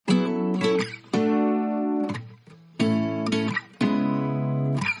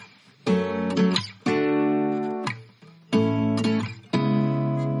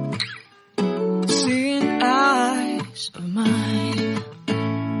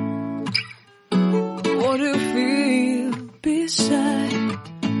inside.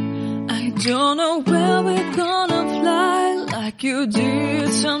 I don't know where we're gonna fly like you did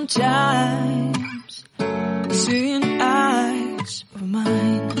sometimes. Seeing eyes of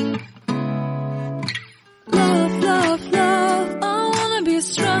mine. Love, love, love, I wanna be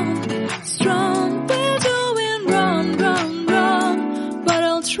strong, strong. We're doing wrong, wrong, wrong, but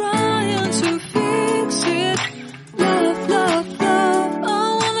I'll try to fix it. Love, love, love,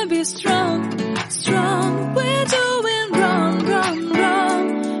 I wanna be strong, strong. We're doing wrong, wrong,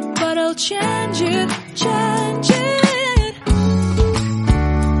 wrong, but I'll change it, change it.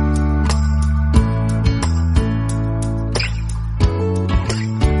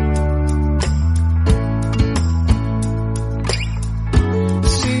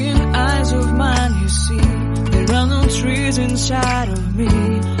 Trees inside of me.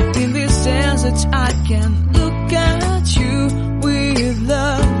 In this desert I can look at you with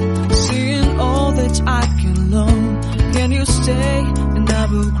love. Seeing all that I can learn. Can you stay and I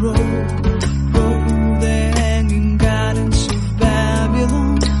will grow?